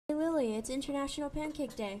Hey Lily, it's International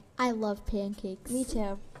Pancake Day. I love pancakes. Me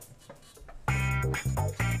too. Fifth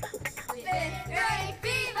grade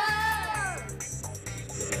fever!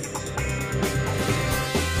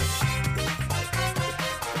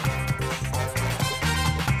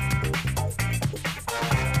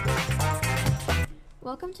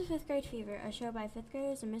 Welcome to Fifth Grade Fever, a show by fifth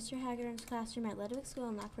graders in Mr. Hagedorn's classroom at Ludwig School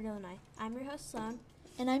in Lockport, Illinois. I'm your host, Sloan.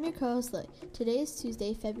 And I'm your co-host, Lily. Today is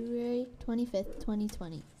Tuesday, February 25th,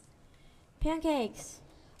 2020. Pancakes!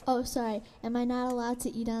 Oh, sorry. Am I not allowed to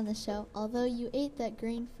eat on the show? Although you ate that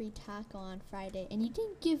grain-free taco on Friday, and you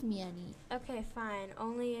didn't give me any. Okay, fine.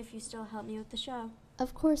 Only if you still help me with the show.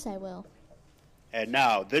 Of course I will. And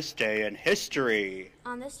now, this day in history.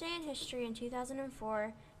 On this day in history in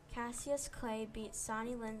 2004, Cassius Clay beat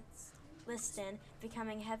Sonny Liston,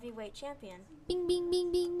 becoming heavyweight champion. Bing, bing,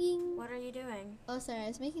 bing, bing, bing. What are you doing? Oh, sorry. I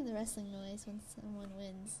was making the wrestling noise when someone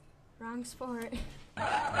wins. Wrong sport.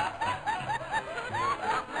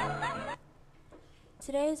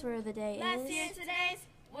 Today's word of the day Let's is... hear today's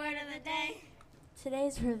word of the day.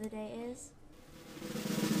 Today's word of the day is...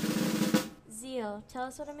 zeal. Tell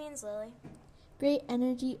us what it means, Lily. Great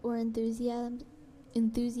energy or enthusiasm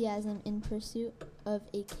in pursuit of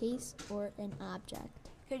a case or an object.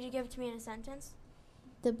 Could you give it to me in a sentence?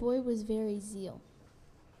 The boy was very zeal.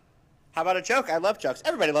 How about a joke? I love jokes.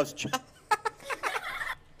 Everybody loves jokes.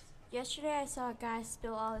 Yesterday I saw a guy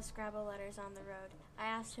spill all his Scrabble letters on the road. I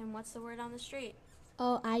asked him, what's the word on the street?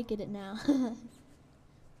 Oh, I get it now.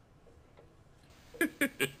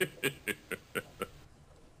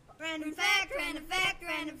 Random fact, random fact,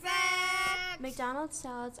 random fact. McDonald's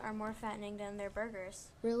salads are more fattening than their burgers.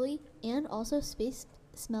 Really? And also space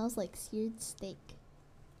smells like seared steak.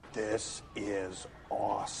 This is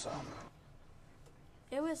awesome.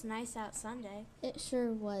 It was nice out Sunday. It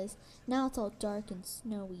sure was. Now it's all dark and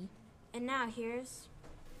snowy. And now here's...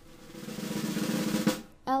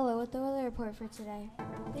 Ella with the weather report for today.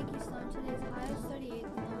 Thank you, Sloan. Today's high is 38,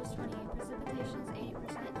 the low is 28. Precipitation is 80%,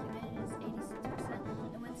 humidity is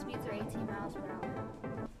 86%, and wind speeds are 18 miles per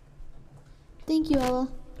hour. Thank you, Ella.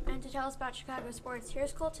 And to tell us about Chicago sports,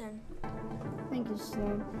 here's Colton. Thank you,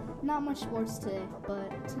 Sloan. Not much sports today,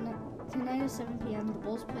 but tonight at 7 p.m., the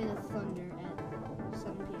Bulls play the Thunder at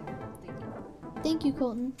 7 p.m. Thank you. Thank you,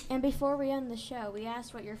 Colton. And before we end the show, we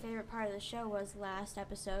asked what your favorite part of the show was last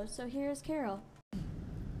episode, so here's Carol.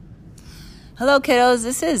 Hello, kiddos.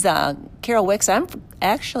 This is Carol Wicks. I'm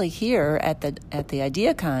actually here at the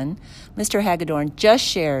IdeaCon. Mr. Hagedorn just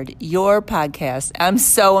shared your podcast. I'm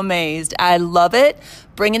so amazed. I love it.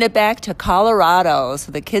 Bringing it back to Colorado.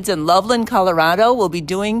 So the kids in Loveland, Colorado will be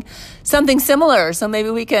doing something similar. So maybe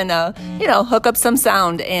we can, hook up some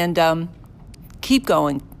sound and keep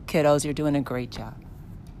going, kiddos. You're doing a great job.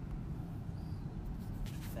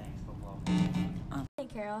 Hey,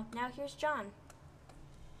 Carol. Now here's John.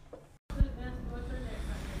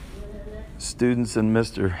 Students in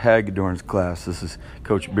Mr. Hagedorn's class. This is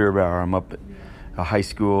Coach Bierbauer. I'm up at a high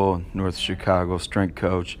school in North Chicago, strength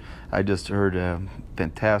coach. I just heard a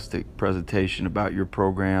fantastic presentation about your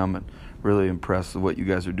program and really impressed with what you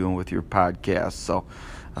guys are doing with your podcast. So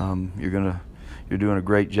you're doing a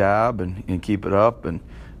great job and keep it up. And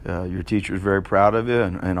your teacher is very proud of you,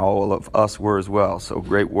 and all of us were as well. So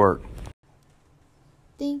great work.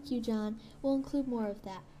 Thank you, John. We'll include more of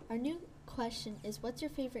that. Our new question is, what's your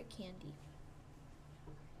favorite candy?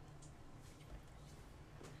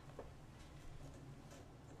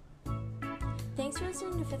 Thanks for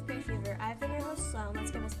listening to Fifth Grade Fever. I've been your host, Sloan.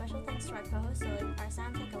 Let's give a special thanks to our co-host, Lily, our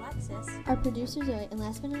sound tech, Alexis, Our producer, Zoe, and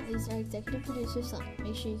last but not least, our executive producer, Sloan.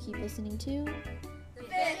 Make sure you keep listening to